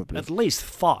it, probably. At least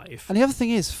 5. And the other thing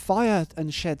is, fire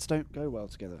and sheds don't go well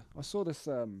together. I saw this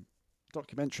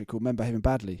documentary called Men Behaving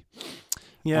Badly.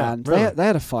 Yeah, and really. they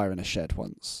had a fire in a shed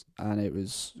once, and it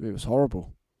was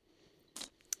horrible.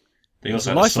 They There's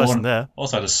also a had a life lesson sauna. there.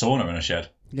 Also had a sauna in a shed.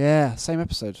 Yeah, same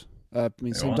episode. Same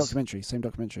was. documentary. Same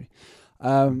documentary.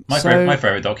 My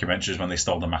favourite documentary is when they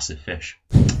stole the massive fish.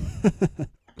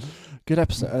 Good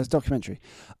episode. Documentary.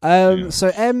 Yeah. So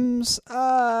Ems.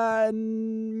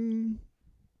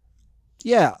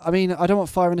 Yeah, I mean, I don't want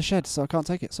fire in the shed, so I can't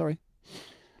take it. Sorry.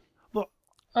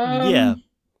 Yeah.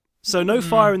 So no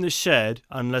fire in the shed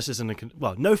unless it's in a...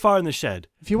 no fire in the shed.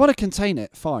 If you want to contain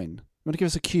it, fine. You want to give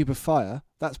us a cube of fire?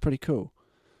 That's pretty cool.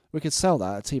 We could sell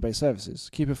that at T-Base Services.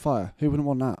 Cube of fire. Who wouldn't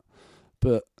want that?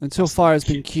 But until fire has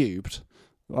been cubed,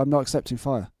 I'm not accepting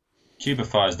fire. Cube of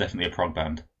Fire is definitely a prog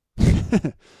band.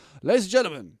 Ladies and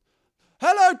gentlemen,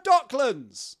 hello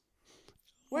Docklands!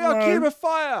 We are Cube of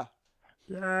Fire!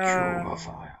 Cube of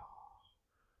Fire.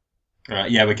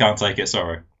 Yeah, we can't take it,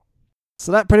 sorry.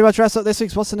 So that pretty much wraps up this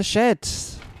week's What's in the Shed.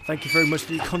 Thank you very much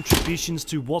for your contributions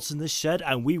to What's in the Shed,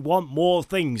 and we want more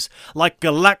things. Like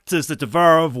Galactus, the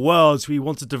devourer of worlds, we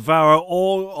want to devour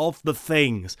all of the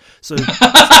things. So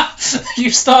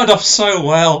You started off so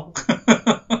well.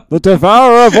 The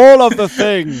devourer of all of the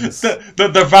things! the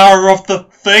devourer of the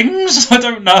things? I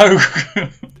don't know.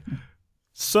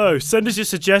 So, send us your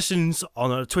suggestions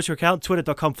on our Twitter account,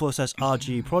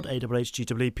 twitter.com/rgprod,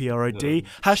 AHHGWPROD.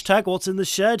 Hashtag What's in the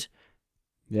Shed.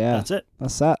 Yeah, That's it.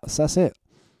 That's it.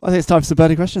 I think it's time for some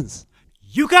burning questions.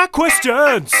 You got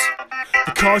questions!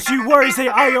 The cause you worries, they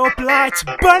are your blight.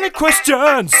 Burning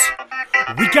questions!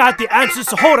 We got the answers,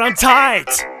 so hold on tight!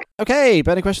 Okay,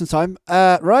 burning questions time.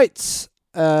 Right,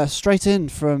 straight in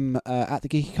from at the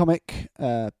Geeky Comic,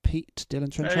 Pete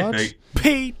Dylan Trenchard,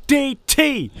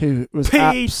 PDT! who was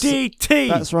PDT!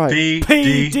 That's right.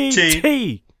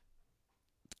 PDT!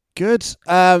 Good.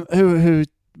 Who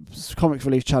Comic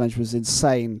Relief Challenge was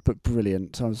insane but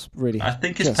brilliant. I was really. I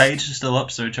think his just- page is still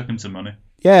up, so chuck him some money.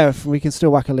 Yeah, if we can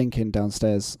still whack a link in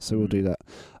downstairs, so we'll do that.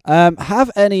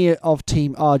 Have any of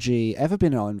Team RG ever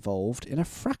been involved in a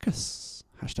fracas?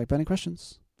 Hashtag burning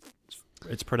questions.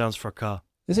 It's pronounced fracas.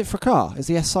 Is it fracas? Is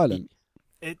the S silent?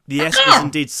 The S is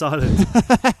indeed silent.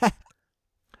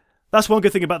 That's one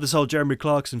good thing about this whole Jeremy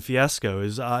Clarkson fiasco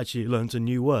is I actually learned a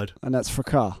new word. And that's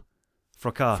fracas.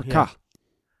 Fracas. Fracas.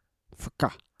 Yeah.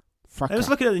 Fracas. I was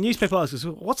looking at the newspaper articles.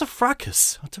 What's a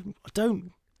fracas? I've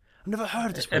never heard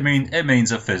of this word. It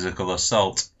means a physical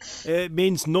assault. It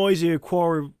means noisy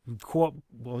or what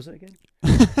was it again?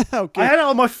 Oh, I had it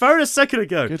on my phone a second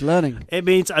ago. Good learning. It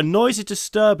means a noisy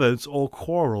disturbance or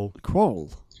quarrel. Quarrel.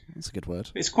 That's a good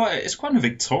word. It's quite a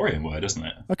Victorian word, isn't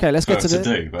it? Okay, let's get to To the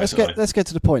do, let's basically. get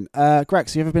to the point.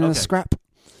 Grax, you ever been in a Okay. scrap?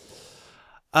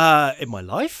 In my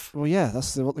life? Well, yeah,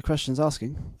 that's what the question's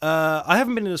asking. I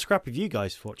haven't been in a scrap with you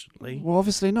guys, fortunately. Well,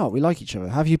 obviously not. We like each other.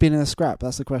 Have you been in a scrap?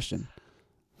 That's the question.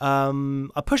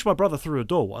 I pushed my brother through a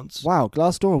door once. Wow,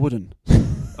 glass door or wooden?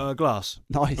 Glass.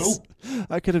 Nice.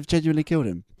 I could have genuinely killed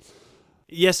him.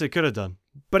 Yes, it could have done.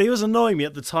 But he was annoying me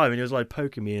at the time, and he was like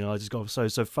poking me, and I just got so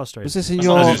frustrated. Was this in As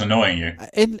long as your it's annoying you.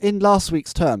 in last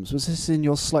week's terms? Was this in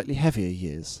your slightly heavier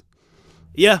years?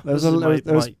 Yeah, There was, this is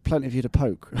there was my- plenty of you to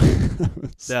poke.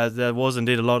 there was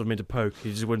indeed a lot of me to poke.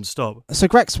 He just wouldn't stop. So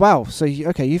Grex, wow. So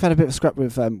you've had a bit of a scrap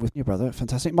with your brother.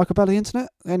 Fantastic. Michael Bell, the internet.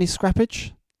 Any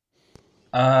scrappage?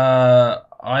 I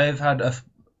had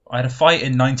a fight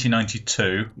in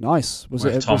 1992 Nice. Was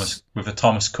with it with a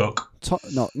Thomas Cook.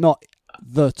 not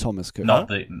the Thomas Cook? Not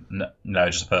the no,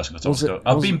 just a person called Thomas Was it- Cook.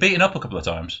 I've was been it- beaten up a couple of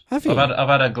times. Have you? I've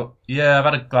had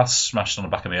a glass smashed on the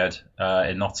back of my head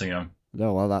in Nottingham,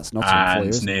 No, well, that's not for you. and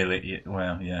Is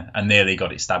it? nearly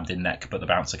got it stabbed in neck, but the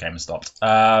bouncer came and stopped.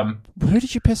 Who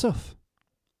did you piss off?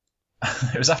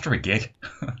 It was after a gig.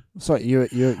 Sorry,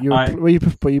 were you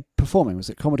performing?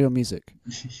 Was it comedy or music?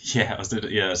 Yeah,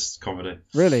 it's comedy.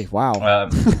 Really? Wow.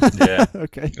 Yeah.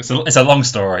 Okay. It's a long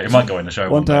story. It might go in the show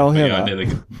One day I'll hear but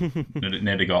that. I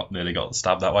nearly got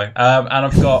stabbed that way. And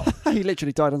I've got. He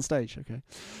literally died on stage. Okay.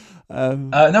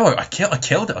 No, I killed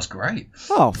it. It was great.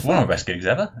 Oh, one of my best gigs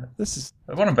ever.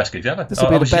 One of my best gigs ever. I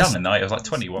was young at night. I was like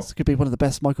 21. This could be one of the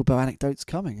best Michael Bell anecdotes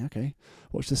coming. Okay,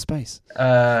 watch this space.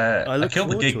 I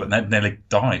killed the gig, but nearly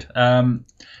died.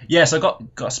 So I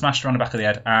got smashed around the back of the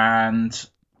head, and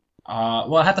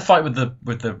I had the fight with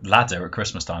the ladder at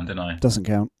Christmas time, didn't I? Doesn't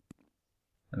count.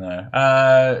 No.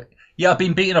 I've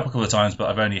been beaten up a couple of times, but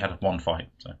I've only had one fight.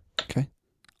 So. Okay.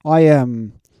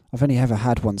 I've only ever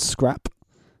had one scrap.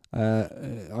 I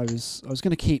was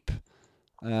going to keep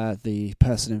the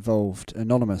person involved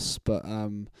anonymous, but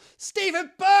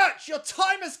Stephen Birch, your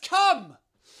time has come.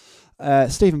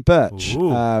 Stephen Birch.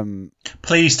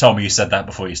 Please tell me you said that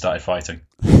before you started fighting.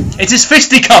 It is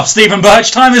fisticuffs, Stephen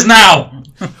Birch. Time is now.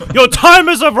 Your time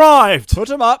has arrived. Put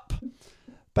him up.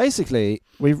 Basically,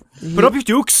 put up your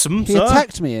dukes. He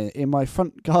attacked me in my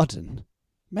front garden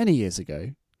many years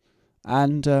ago,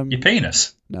 and your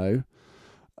penis. No.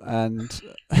 And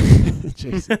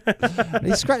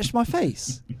he scratched my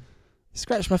face. He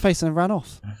scratched my face and ran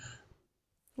off.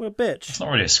 What a bitch. It's not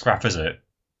really a scrap, is it?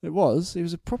 It was. He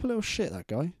was a proper little shit, that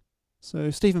guy. So,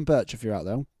 Stephen Birch, if you're out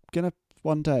there, I'm going to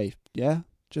one day, yeah?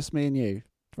 Just me and you,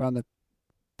 around the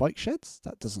bike sheds?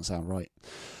 That doesn't sound right.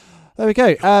 There we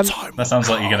go. That sounds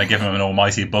like you're going to give him an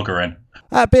almighty buggering.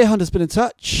 Beer Hunter's been in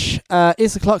touch.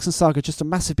 Is the Clarkson saga just a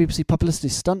massive BBC publicity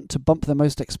stunt to bump their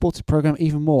most exported programme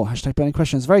even more? Hashtag burning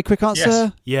questions. Very quick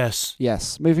answer. Yes.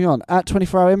 Moving on. At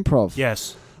 24-hour improv.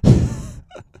 Yes.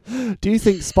 Do you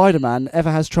think Spider-Man ever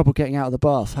has trouble getting out of the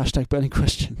bath? Hashtag burning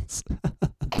questions.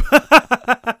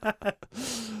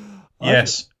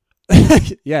 Yes.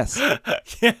 Yes.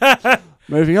 Yeah.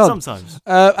 Moving on. Sometimes.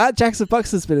 At Jackson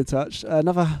Buxton's been in touch.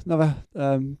 Another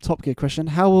Top Gear question.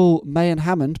 How will May and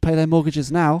Hammond pay their mortgages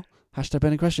now? Hashtag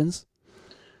burning questions.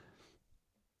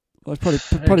 Well, probably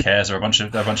Who cares? They're a bunch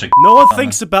of. No one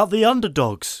thinks about the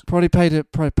underdogs. Probably paid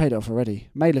it off already.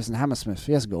 May lives in Hammersmith.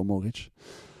 He hasn't got a mortgage.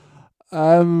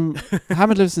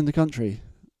 Hammond lives in the country.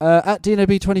 At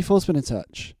DinoB24's been in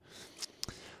touch.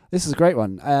 This is a great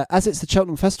one. As it's the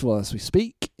Cheltenham Festival as we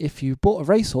speak, if you bought a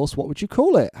racehorse, what would you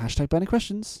call it? Hashtag burning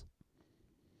questions.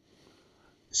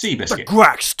 Seabiscuit. The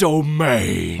Grax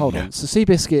domain. Hold on. So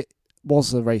Seabiscuit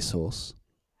was a racehorse.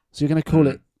 So you're going to call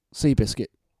it Seabiscuit.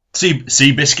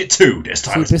 Seabiscuit 2 this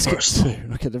time. Seabiscuit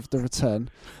 2. Okay, the return.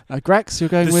 Grax, you're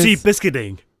going the with... sea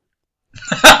biscuiting.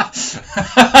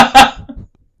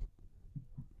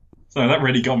 So that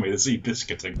really got me, the sea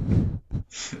biscuiting.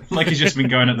 Like he's just been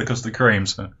going at the custard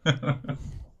creams. I've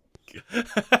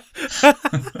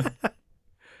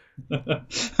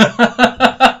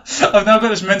now got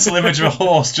this mental image of a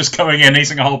horse just going in,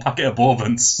 eating a whole packet of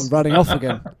bourbons. And running off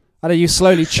again. I know you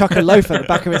slowly chuck a loaf at the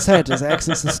back of its head as it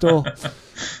exits the store.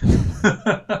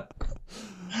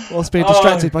 Whilst being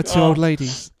distracted by two old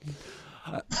ladies.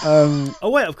 Oh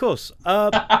wait, of course.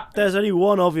 There's only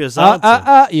one obvious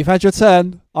answer. You've had your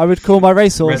turn. I would call my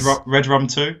racehorse. Red Rum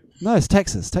 2? No, it's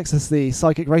Texas. Texas, the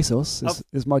psychic racehorse,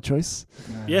 is my choice.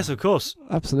 Yes, of course.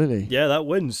 Absolutely. Yeah, that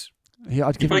wins.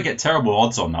 You'd probably get terrible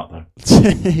odds on that, though.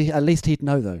 At least he'd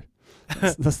know, though.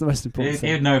 That's the most important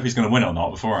thing. He'd know if he's going to win or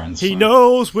not beforehand. He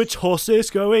knows which horse is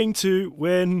going to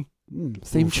win.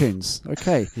 Theme tunes.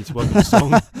 Okay. He's won the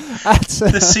song.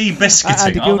 The sea biscuiting.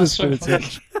 Andy Gilda's so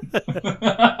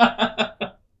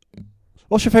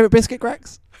What's your favourite biscuit,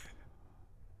 Grax?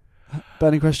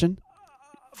 Burning question.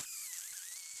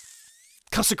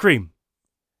 Custard cream.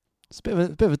 It's a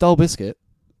bit of a dull biscuit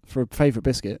for a favourite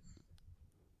biscuit.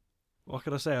 What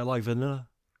can I say? I like vanilla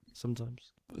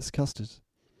sometimes. It's custard.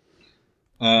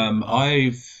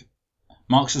 Marks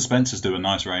and Spencer's do a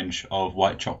nice range of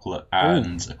white chocolate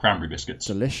and cranberry biscuits.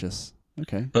 Delicious.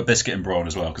 Okay. But biscuit and brawn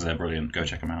as well, because they're brilliant. Go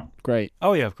check them out. Great.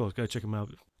 Oh yeah, of course. Go check them out.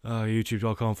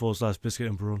 YouTube.com/biscuit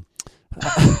and brawn.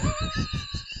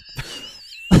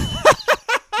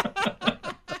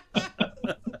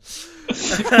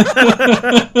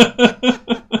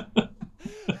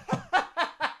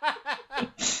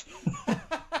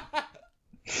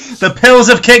 The pills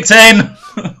have kicked in.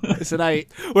 It's an 8.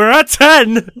 We're at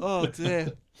 10. Oh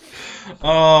dear.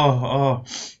 Oh.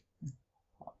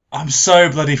 I'm so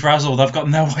bloody frazzled. I've got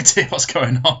no idea what's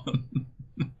going on.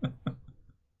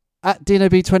 At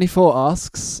DinoB24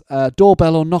 asks,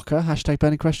 doorbell or knocker? Hashtag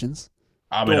burning questions.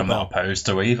 I mean, I'm not opposed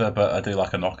to either, but I do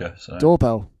like a knocker. So.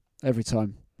 Doorbell every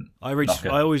time. I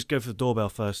Knocker. always go for the doorbell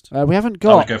first. We haven't I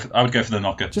got. would go for the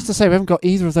knocker. Just to say, we haven't got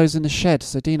either of those in the shed.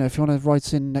 So, Dino, if you want to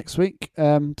write in next week,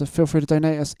 to feel free to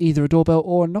donate us either a doorbell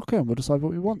or a knocker, and we'll decide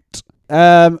what we want.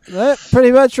 That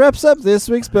pretty much wraps up this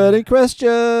week's burning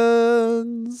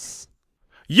questions.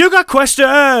 You got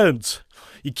questions?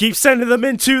 You keep sending them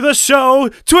into the show,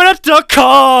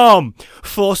 twitter.com.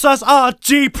 Force us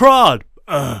RGProd.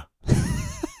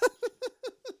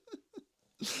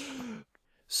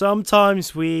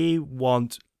 Sometimes we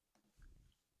want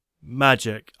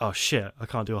magic. Oh shit, I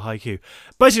can't do a haiku.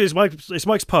 Basically, it's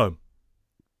Mike's poem.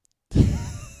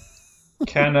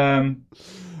 Can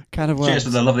Kind of cheers works. for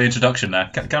the lovely introduction there.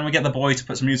 Can we get the boy to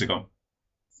put some music on?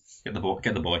 Get the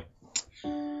boy.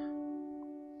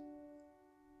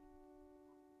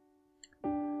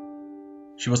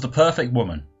 She was the perfect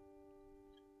woman.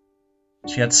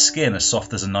 She had skin as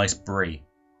soft as a nice brie.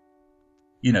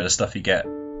 You know, the stuff you get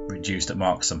reduced at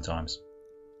Marks sometimes.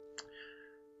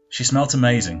 She smelt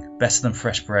amazing, better than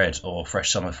fresh bread or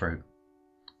fresh summer fruit.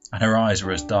 And her eyes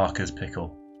were as dark as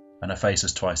pickle, and her face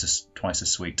was twice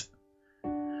as sweet.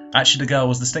 Actually, the girl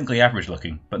was distinctly average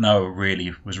looking, but Noah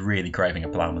was really craving a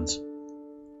ploughman's.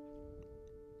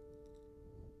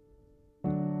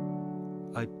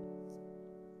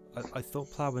 I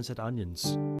thought ploughman said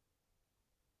onions.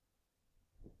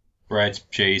 Bread,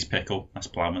 cheese, pickle, that's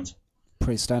ploughman's.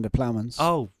 Pretty standard ploughman's.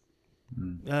 Oh,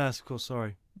 yes, of course.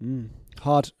 Sorry.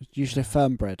 Hard, usually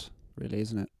firm bread, really,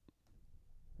 isn't it?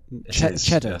 It is,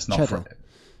 Cheddar. yeah, it's not cheddar.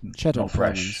 Cheddar. not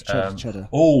fresh. Cheddar.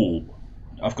 Oh,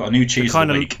 I've got a new cheese The kind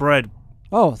of the of week. bread.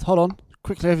 Oh, hold on.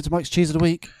 Quickly over to Mike's cheese of the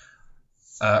week.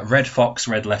 Red Fox,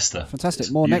 Red Leicester. Fantastic.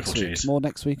 It's More beautiful next week. cheese. More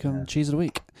next week on cheese of the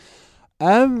week.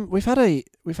 We've had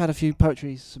a few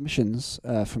poetry submissions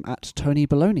from at Tony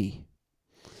Baloney.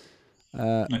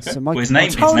 Okay. So Well, Mike, his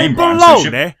name Tony rhymes, so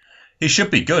Baloney. he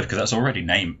should be good because that's already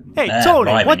name. Hey, there,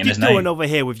 Tony, rhyming what in you his doing name. over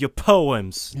here with your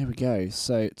poems? Here we go.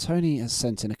 So Tony has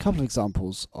sent in a couple of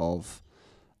examples of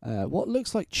what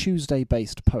looks like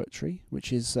Tuesday-based poetry,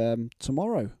 which is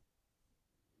tomorrow,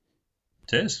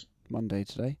 It is. Monday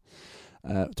today,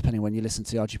 depending when you listen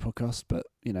to the RG podcast. But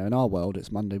in our world,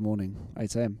 it's Monday morning,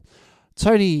 8 a.m.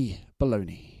 Tony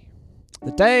Baloney.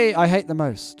 The day I hate the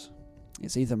most.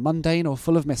 It's either mundane or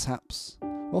full of mishaps.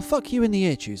 Or fuck you in the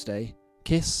ear, Tuesday.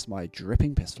 Kiss my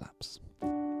dripping piss flaps.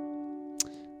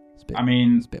 It's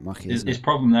a bit mucky, isn't his it?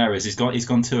 problem there is he's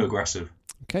gone too aggressive.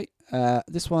 Okay,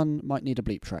 this one might need a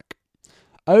bleep track.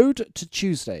 Ode to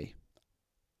Tuesday.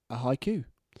 A haiku.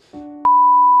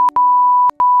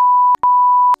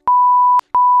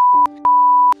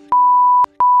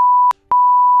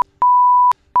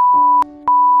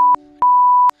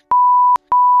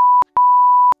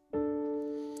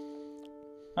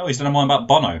 Oh, he's done one about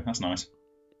Bono. That's nice.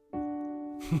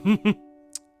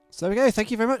 So there we go.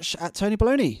 Thank you very much at Tony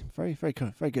Baloney. Very, very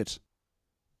good. Very good.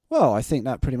 Well, I think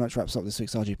that pretty much wraps up this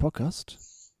week's RG podcast.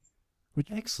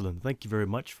 Excellent. Thank you very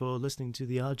much for listening to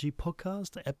the RG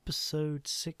podcast, episode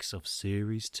 6 of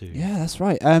series 2. Yeah, that's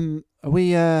right.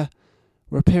 We're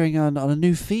appearing on a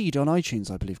new feed on iTunes,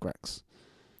 I believe, Grex.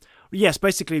 Yes,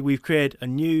 basically we've created a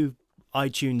new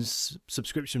iTunes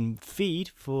subscription feed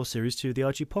for series 2 of the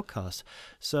RG podcast.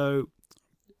 So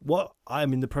what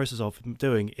I'm in the process of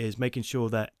doing is making sure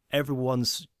that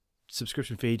everyone's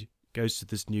subscription feed goes to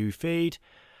this new feed.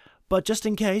 But just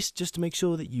in case, just to make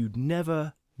sure that you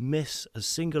never miss a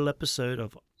single episode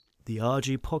of the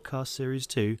RG podcast series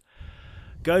 2,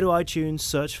 go to iTunes,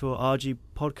 search for RG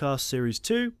podcast series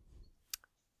 2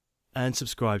 and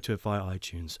subscribe to it via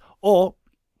iTunes. Or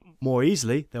more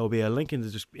easily, there will be a link in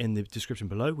the description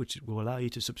below, which will allow you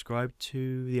to subscribe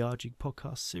to the RG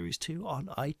Podcast Series 2 on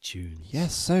iTunes.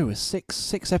 Yes, so we're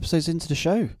six episodes into the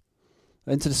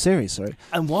series, sorry.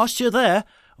 And whilst you're there,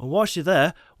 why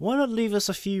not leave us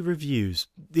a few reviews?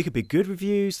 They could be good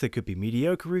reviews, they could be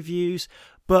mediocre reviews,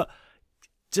 but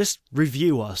just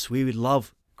review us. We would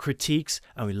love critiques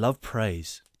and we love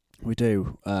praise. We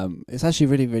do. It's actually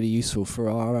really, really useful for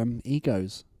our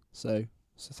egos. So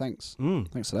thanks.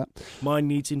 Thanks for that. Mine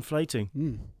needs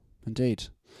inflating. Indeed.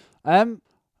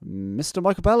 Mr.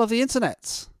 Michael Bell of the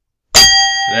internet.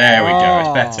 There we go.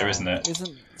 It's better, isn't it?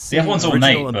 The other one's Original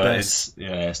ornate, and but best.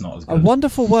 it's not as a good.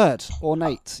 wonderful word,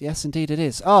 ornate. Yes, indeed it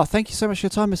is. Thank you so much for your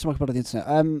time, Mr. Michael Bell of the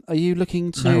internet. Are you looking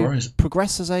No to worries.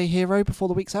 progress as a hero before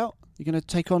the week's out? You're going to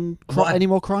take on Well, any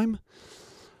more crime?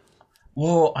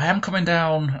 Well, I am coming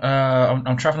down.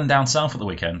 I'm travelling down south at the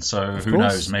weekend, so who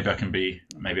course. knows? Maybe I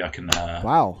can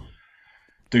Wow.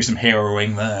 do some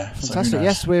heroing there. So who Fantastic. knows?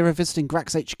 Yes, we're visiting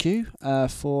Grax HQ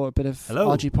for a bit of Hello.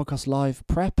 RG Podcast Live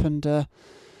prep, and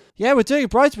Yeah, we're doing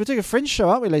a Fringe show,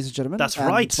 aren't we, ladies and gentlemen? That's And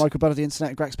right. Michael Bell of the Internet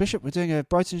and Grax Bishop. We're doing a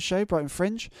Brighton show, Brighton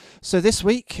Fringe. So this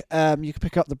week, you can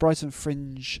pick up the Brighton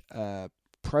Fringe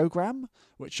programme,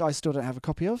 which I still don't have a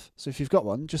copy of. So if you've got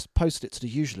one, just post it to the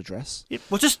usual address. Yeah,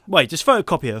 well, just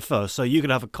photocopy it first, so you can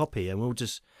have a copy, and we'll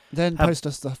just. Then post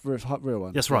us the real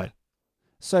one. That's right.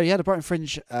 So yeah, the Brighton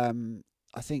Fringe.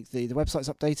 I think the website's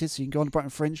updated, so you can go on to Brighton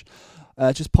Fringe.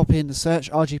 Just pop in the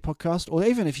search RG Podcast, or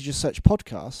even if you just search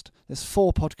podcast, there's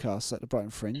 4 podcasts at the Brighton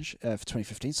Fringe for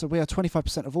 2015. So we are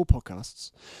 25% of all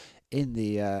podcasts in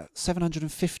the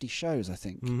 750 shows, I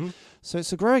think. Mm-hmm. So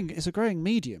it's a growing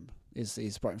medium.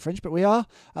 Is Brighton Fringe, but we are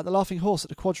at the Laughing Horse at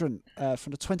the Quadrant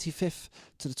from the 25th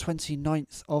to the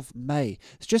 29th of May.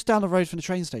 It's just down the road from the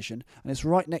train station, and it's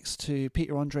right next to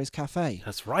Peter Andre's Cafe.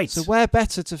 That's right. So where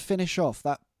better to finish off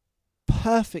that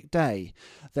perfect day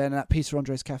than at Peter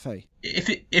Andre's Cafe?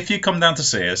 If you come down to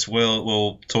see us,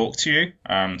 we'll talk to you,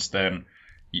 and then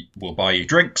we'll buy you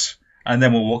drinks, and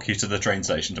then we'll walk you to the train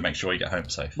station to make sure you get home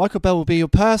safe. Michael Bell will be your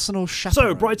personal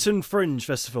chaperone. So, Brighton Fringe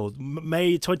Festival,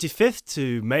 May 25th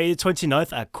to May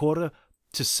 29th at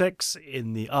 5:45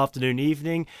 in the afternoon,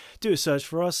 evening. Do a search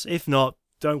for us. If not,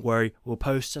 don't worry, we'll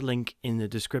post a link in the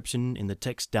description in the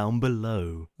text down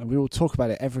below. And we will talk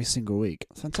about it every single week.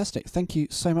 Fantastic. Thank you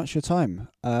so much for your time.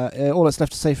 All that's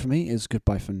left to say for me is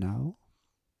goodbye for now.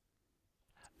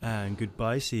 And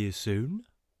goodbye, see you soon.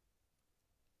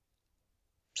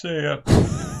 See ya.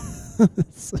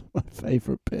 That's my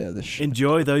favourite bit of the show.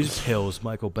 Enjoy those pills,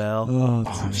 Michael Bell. Oh,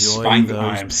 I'm Enjoy those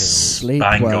I am pills. Sleep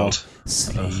spangled. well.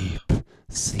 Sleep.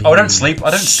 Oh, I don't sleep.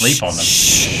 I don't sleep on them.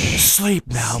 Sleep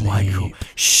now, Sleep. Michael.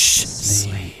 Shh,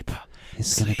 Sleep. sleep.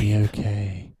 It's going to be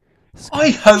okay. I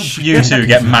hope you two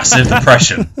get massive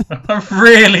depression. I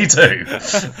really do.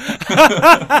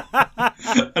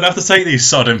 I'd have to take these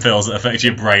sodden pills that affect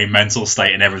your brain, mental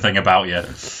state, and everything about you.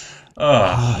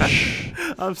 Oh.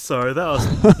 I'm sorry, that was.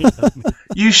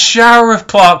 You shower of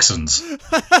Clarksons.